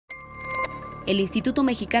El Instituto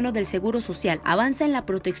Mexicano del Seguro Social avanza en la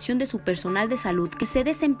protección de su personal de salud que se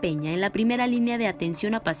desempeña en la primera línea de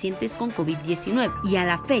atención a pacientes con COVID-19 y a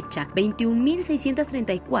la fecha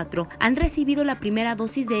 21.634 han recibido la primera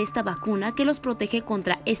dosis de esta vacuna que los protege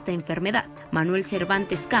contra esta enfermedad. Manuel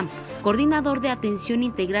Cervantes Campos, coordinador de atención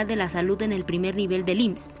integral de la salud en el primer nivel del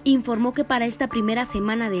IMSS, informó que para esta primera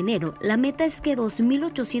semana de enero la meta es que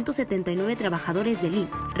 2.879 trabajadores del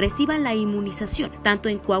IMSS reciban la inmunización, tanto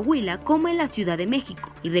en Coahuila como en la Ciudad de México,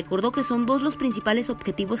 y recordó que son dos los principales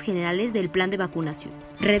objetivos generales del plan de vacunación: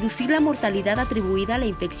 reducir la mortalidad atribuida a la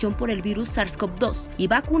infección por el virus SARS-CoV-2 y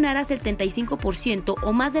vacunar a 75%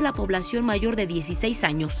 o más de la población mayor de 16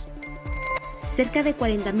 años. Cerca de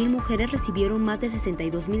 40.000 mujeres recibieron más de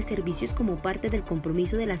 62.000 servicios como parte del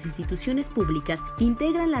compromiso de las instituciones públicas que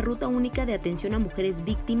integran la Ruta Única de Atención a Mujeres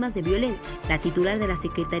Víctimas de Violencia. La titular de la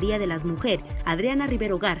Secretaría de las Mujeres, Adriana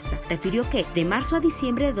Rivero Garza, refirió que de marzo a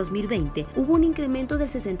diciembre de 2020 hubo un incremento del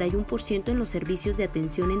 61% en los servicios de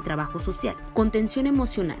atención en trabajo social, contención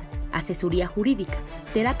emocional, asesoría jurídica,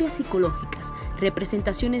 terapias psicológicas,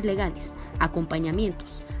 representaciones legales,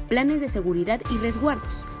 acompañamientos, planes de seguridad y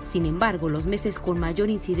resguardos. Sin embargo, los meses con mayor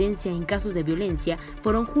incidencia en casos de violencia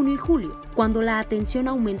fueron junio y julio, cuando la atención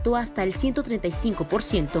aumentó hasta el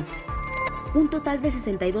 135%. Un total de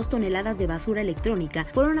 62 toneladas de basura electrónica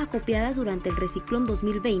fueron acopiadas durante el Reciclón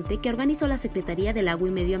 2020 que organizó la Secretaría del Agua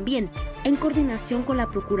y Medio Ambiente, en coordinación con la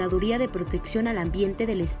Procuraduría de Protección al Ambiente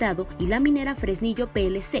del Estado y la minera Fresnillo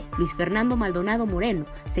PLC. Luis Fernando Maldonado Moreno,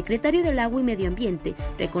 secretario del Agua y Medio Ambiente,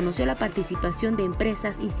 reconoció la participación de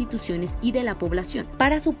empresas, instituciones y de la población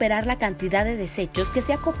para superar la cantidad de desechos que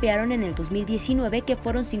se acopiaron en el 2019, que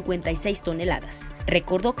fueron 56 toneladas.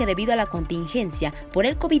 Recordó que debido a la contingencia por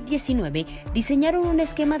el COVID-19, diseñaron un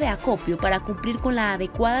esquema de acopio para cumplir con la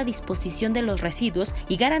adecuada disposición de los residuos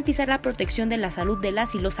y garantizar la protección de la salud de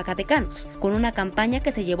las y los zacatecanos, con una campaña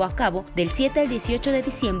que se llevó a cabo del 7 al 18 de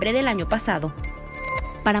diciembre del año pasado.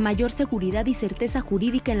 Para mayor seguridad y certeza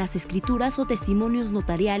jurídica en las escrituras o testimonios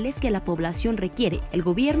notariales que la población requiere, el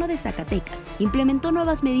gobierno de Zacatecas implementó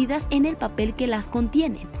nuevas medidas en el papel que las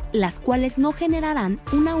contienen, las cuales no generarán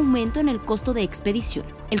un aumento en el costo de expedición.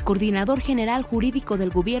 El coordinador general jurídico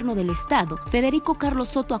del gobierno del estado, Federico Carlos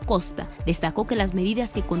Soto Acosta, destacó que las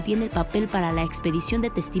medidas que contiene el papel para la expedición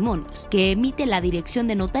de testimonios que emite la Dirección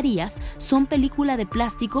de Notarías son película de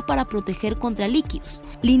plástico para proteger contra líquidos,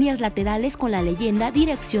 líneas laterales con la leyenda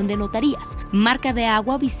Dirección de Notarías, marca de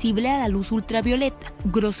agua visible a la luz ultravioleta,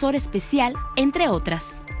 grosor especial, entre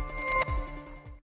otras.